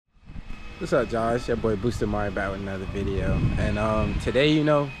What's up, y'all? It's your boy BoostedMari back with another video. And today, you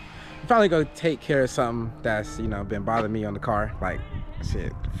know, I'm finally gonna take care of something that's, you know, been bothering me on the car like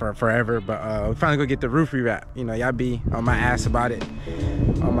shit for forever. But we're finally gonna get the roof rewrap. You know, y'all be on my ass about it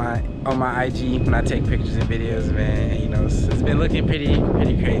on my IG when I take pictures and videos, man. And, you know, it's been looking pretty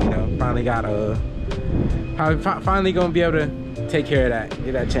crazy. You know, finally got finally gonna be able to take care of that,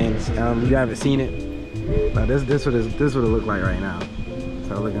 get that changed. You haven't seen it. No, this what it look like right now.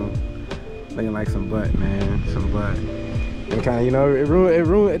 So looking like some butt, man, some butt. And kind of, you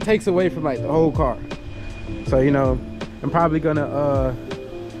know, it takes away from like the whole car. So, you know, I'm probably gonna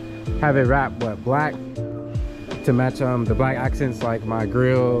have it wrapped black to match the black accents, like my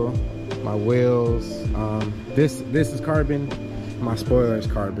grill, my wheels. This is carbon, my spoiler is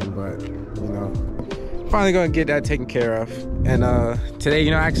carbon, but you know, finally gonna get that taken care of. And today, you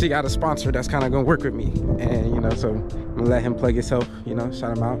know, I actually got a sponsor that's kind of gonna work with me, and you know, so I'm gonna let him plug himself, you know,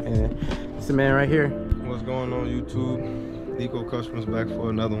 shout him out. And it's the man right here. What's going on, YouTube? Eco Customers back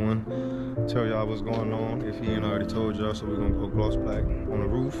for another one. Tell y'all what's going on if he ain't already told y'all. So we're gonna go gloss black on the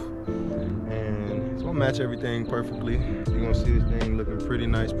roof, and it's gonna match everything perfectly. You're gonna see this thing looking pretty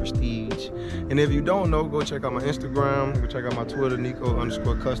nice, prestige. And if you don't know, go check out my Instagram, go check out my Twitter,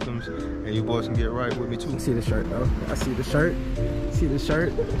 Nico_Customs, and you boys can get right with me too. See the shirt though. I see the shirt. See the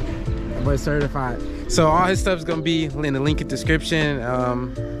shirt. That boy's certified. So all his stuff's gonna be in the link in the description.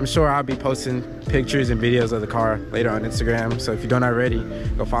 I'm sure I'll be posting pictures and videos of the car later on Instagram. So if you don't already,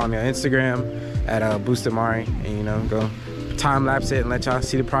 go follow me on Instagram at BoostedMari, and you know, go time lapse it and let y'all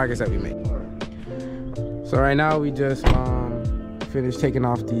see the progress that we make. So right now we just finished taking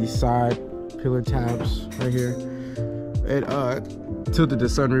off these side pillar tabs right here. It tilted the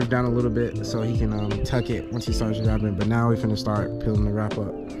sunroof down a little bit so he can tuck it once he starts driving. But now we're finna start peeling the wrap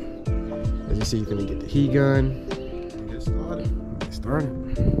up. As you see, you're gonna get the heat gun. Get started. Get started.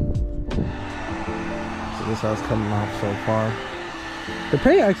 So this is how it's coming off so far. The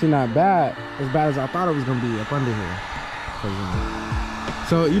paint actually not bad as I thought it was gonna be up under here.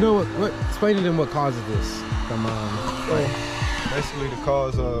 So you know what? Explain to them what causes this. From basically the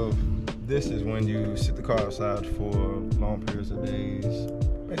cause of this is when you sit the car outside for long periods of days.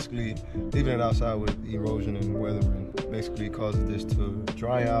 Basically, leaving it outside with erosion and weathering basically causes this to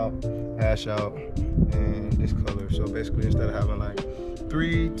dry out, ash out, and this color. So basically, instead of having like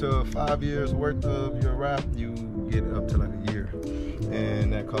 3 to 5 years worth of your wrap, you get up to like a year,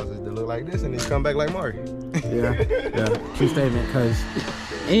 and that causes it to look like this, and then you come back like Mari. Yeah, true statement. Cause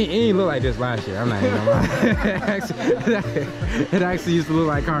it ain't look like this last year. I'm not even gonna lie. It actually used to look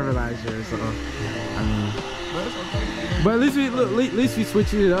like carbon last year. So I mean. But at least we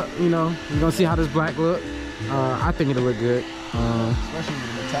switching it up, you know. You're gonna see how this black look. I think it'll look good. Especially with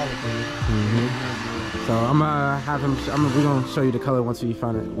the metallic color. So I'm gonna have him. We're gonna show you the color once he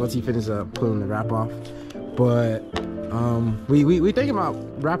finishes pulling the wrap off. But we thinking about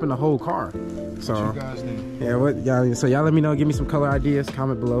wrapping the whole car. So what you guys think? Yeah, what y'all? So y'all let me know. Give me some color ideas.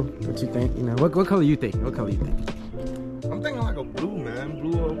 Comment below what you think. You know, what color you think? What color you think? I'm thinking like a blue, man.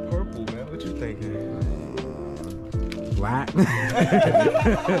 Blue or purple, man. What you thinking? Black. Night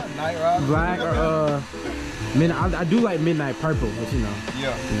ride. Black or I do like midnight purple, but you know.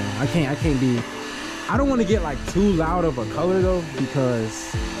 Yeah. You know, I can't be. I don't want to get like too loud of a color though,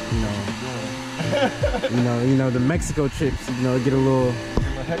 because you know the Mexico trips, you know, get a little.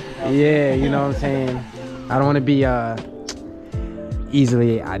 Yeah, you know what I'm saying. I don't want to be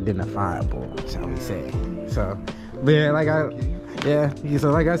easily identifiable, shall we say? So, but yeah, so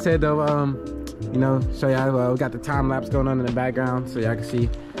like I said though, you know, show y'all we got the time lapse going on in the background so y'all can see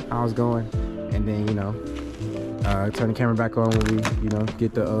how it's going, and then you know, turn the camera back on when we, you know,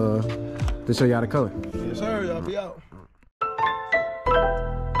 get to show y'all the color. Yes sir, y'all be out.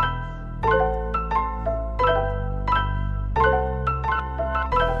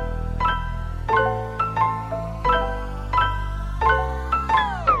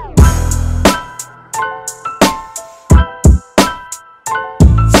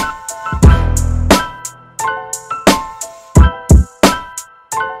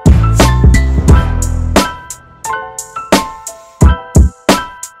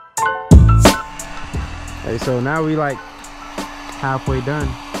 So now we like halfway done.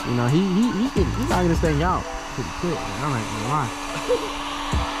 You know, he's knocking this thing out pretty quick, man. I'm not gonna lie.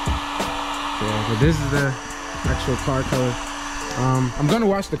 Yeah, but this is the actual car color. I'm gonna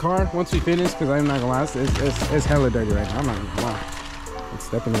wash the car once we finish, because I'm not gonna lie, it's hella dirty right now. I'm not gonna lie. It's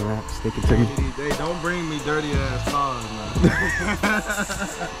stepping in that, sticking to me. They don't bring me dirty ass cars, man.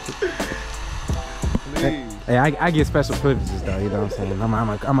 Please. Hey, I get special privileges though, you know what I'm saying?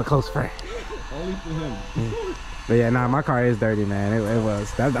 I'm a close friend. Only for him. But yeah, nah, my car is dirty, man. It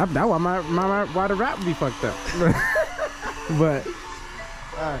was. That why the wrap be fucked up.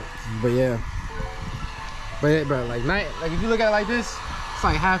 but yeah. But bro, like if you look at it like this, it's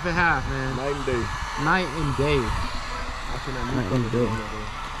like half and half, man. Night and day. Night and day. Night and day.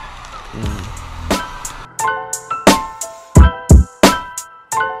 Yeah.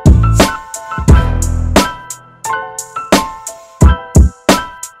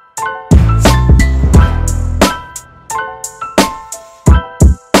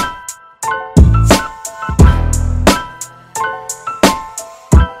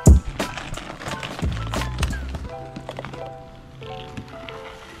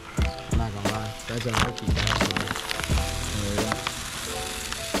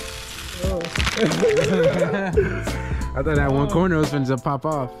 I thought that one corner was finna just pop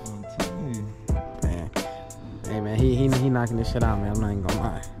off. Man. Hey man, he knocking this shit out, man. I'm not even gonna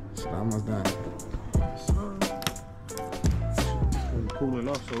lie. Shit almost done. Cooling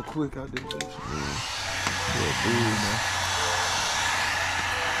off so quick out there. Yeah, dude, man.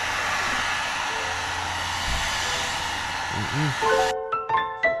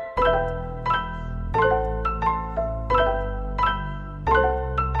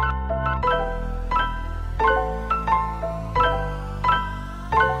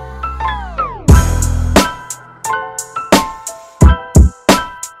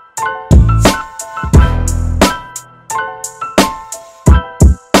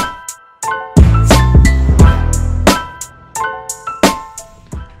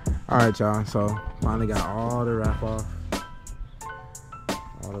 Alright y'all, so finally got all the wrap off.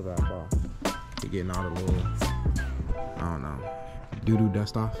 All the wrap off. You're getting all the little, I don't know, doo-doo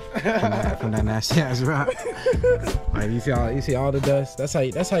dust off from that nasty ass wrap. Like you see all the dust. That's how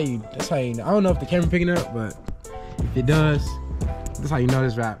you I don't know if the camera picking it up, but if it does, that's how you know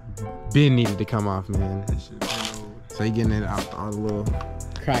this wrap been needed to come off, man. So you're getting it out all the little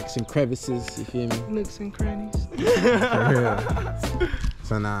cracks and crevices, you feel me? Nooks and crannies.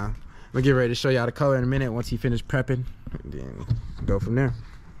 So now, I'm gonna get ready to show y'all the color in a minute once he finished prepping, and then go from there.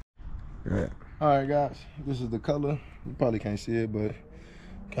 Yeah. Alright guys, this is the color. You probably can't see it, but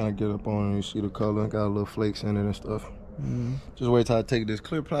kind of get up on and you see the color. Got a little flakes in it and stuff. Just wait till I take this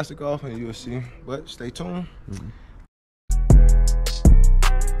clear plastic off and you'll see. But stay tuned.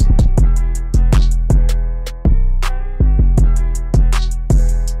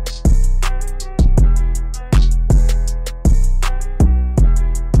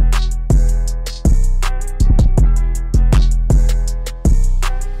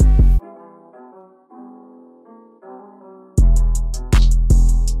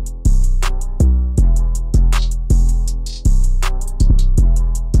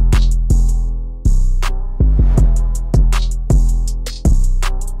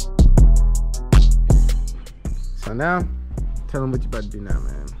 So now, tell them what you about to do now,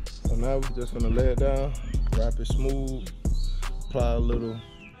 man. So now we're just gonna lay it down, wrap it smooth, apply a little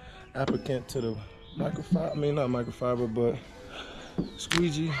applicant to the microfiber, I mean not microfiber, but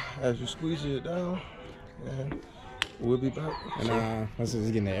squeegee. As you squeegee it down, and we'll be back. And what's this,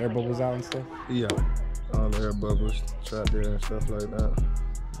 getting the air bubbles out and stuff? Yeah, all the air bubbles trapped there and stuff like that.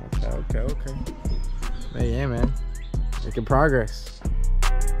 Okay. Man, yeah, man. Making progress.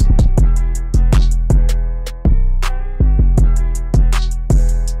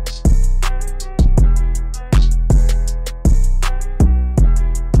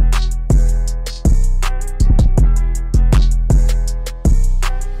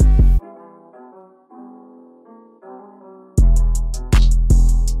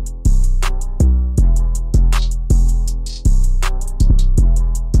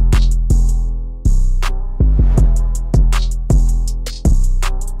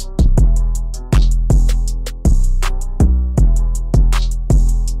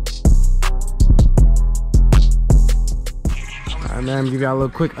 Man, give y'all a little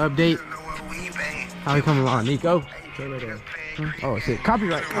quick update. How we coming along, Nico? Oh shit,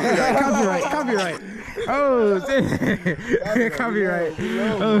 copyright. Oh shit, copyright.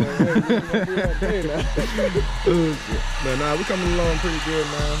 Oh shit. But nah, we coming along pretty good,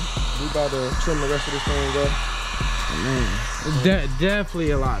 man. We about to trim the rest of this thing up. Man,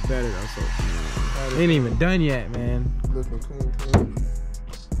 definitely a lot better though. So, man, ain't even done yet, man. Looking clean.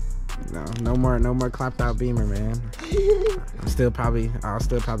 No more clapped out Beamer, man. I'll still probably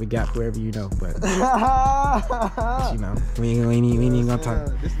gap whoever you know, but you know, we ain't gonna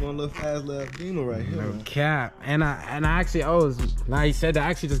talk. This one little fast left Beamer right here. No cap. And I actually now he said that I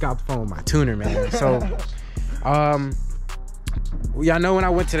actually just got off the phone with my tuner, man. So y'all know when I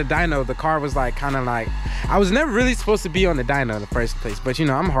went to the dyno, the car was like kind of like, I was never really supposed to be on the dyno in the first place, but you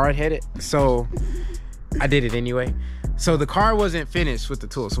know, I'm hard-headed, so I did it anyway. So the car wasn't finished with the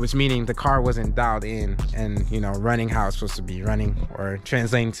tools, which meaning the car wasn't dialed in and, you know, running how it's supposed to be running, or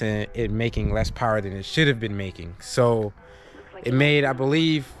translating to it making less power than it should have been making. So it made, I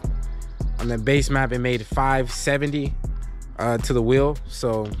believe, on the base map, it made 570 to the wheel.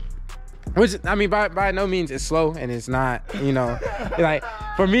 So, which, I mean, by no means it's slow, and it's not, you know, like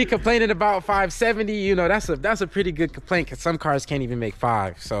for me complaining about 570, you know, that's a pretty good complaint, because some cars can't even make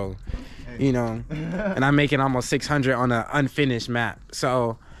 5. So, you know, and I'm making almost 600 on an unfinished map.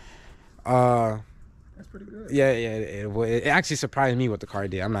 So that's pretty good. Yeah, it actually surprised me what the car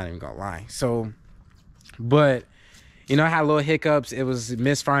did. I'm not even gonna lie. So, but you know, I had little hiccups. It was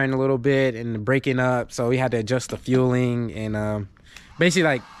misfiring a little bit and breaking up, so we had to adjust the fueling and basically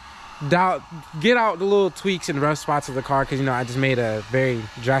like get out the little tweaks and rough spots of the car, because, you know, I just made a very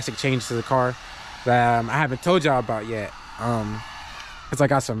drastic change to the car that I haven't told y'all about yet. Cause I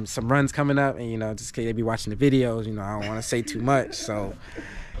got some runs coming up, and, you know, just cause they be watching the videos, you know, I don't want to say too much, so,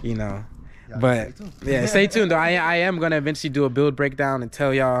 you know, but yeah, stay tuned though. I am gonna eventually do a build breakdown and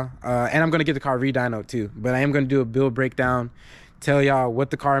tell y'all, and I'm gonna get the car re-dynoed too, but I am gonna do a build breakdown, tell y'all what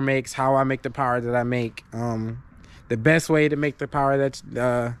the car makes, how I make the power that I make, the best way to make the power that's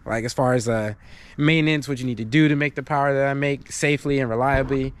like as far as maintenance, what you need to do to make the power that I make safely and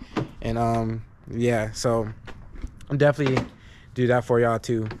reliably, and yeah, so I'm definitely do that for y'all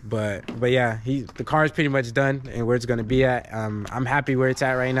too. But yeah, the car is pretty much done and where it's gonna be at. I'm happy where it's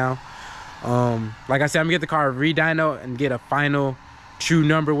at right now. Like I said, I'm gonna get the car re-dyno and get a final true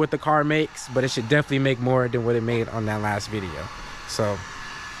number what the car makes, but it should definitely make more than what it made on that last video. So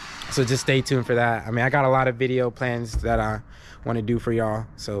just stay tuned for that. I mean, I got a lot of video plans that I want to do for y'all,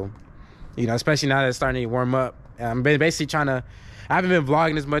 so, you know, especially now that it's starting to warm up. I'm basically trying to, I haven't been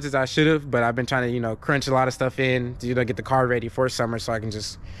vlogging as much as I should have, but I've been trying to, you know, crunch a lot of stuff in to, you know, get the car ready for summer, so I can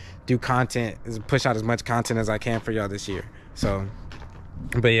just do content, push out as much content as I can for y'all this year. So,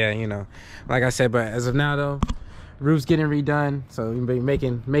 but yeah, you know, like I said, but as of now though, roof's getting redone, so we've been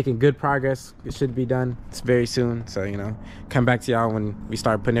making good progress. It should be done very soon, so, you know, come back to y'all when we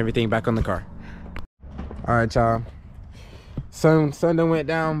start putting everything back on the car. All right, y'all, sun done went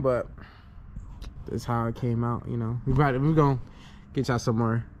down, but this is how it came out. You know, we're gonna get y'all some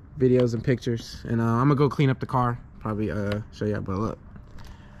more videos and pictures, and I'm gonna go clean up the car, probably show y'all. But look,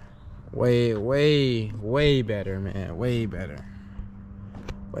 way better, man, way better.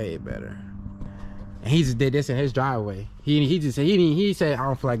 And he just did this in his driveway. He just said he said I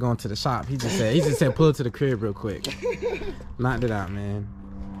don't feel like going to the shop. He just said pull it to the crib real quick. Knocked it out, man.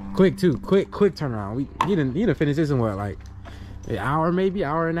 Quick too, quick turnaround. He didn't finish this in what, like an hour, maybe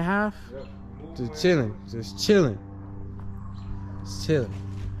hour and a half. Yep. Just chilling.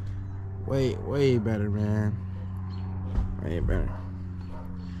 Way better, man. Way better.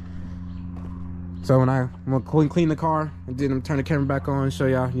 So when I'm gonna clean the car and then turn the camera back on and show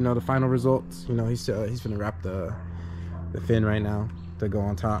y'all, you know, the final results. You know, he's gonna wrap the fin right now to go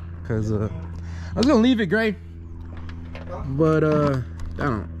on top, because I was gonna leave it gray, but that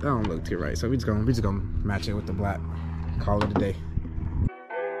don't look too right. So we just gonna match it with the black. Call it a day.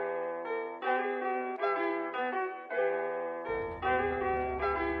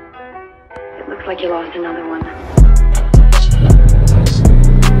 It looks like you lost another one.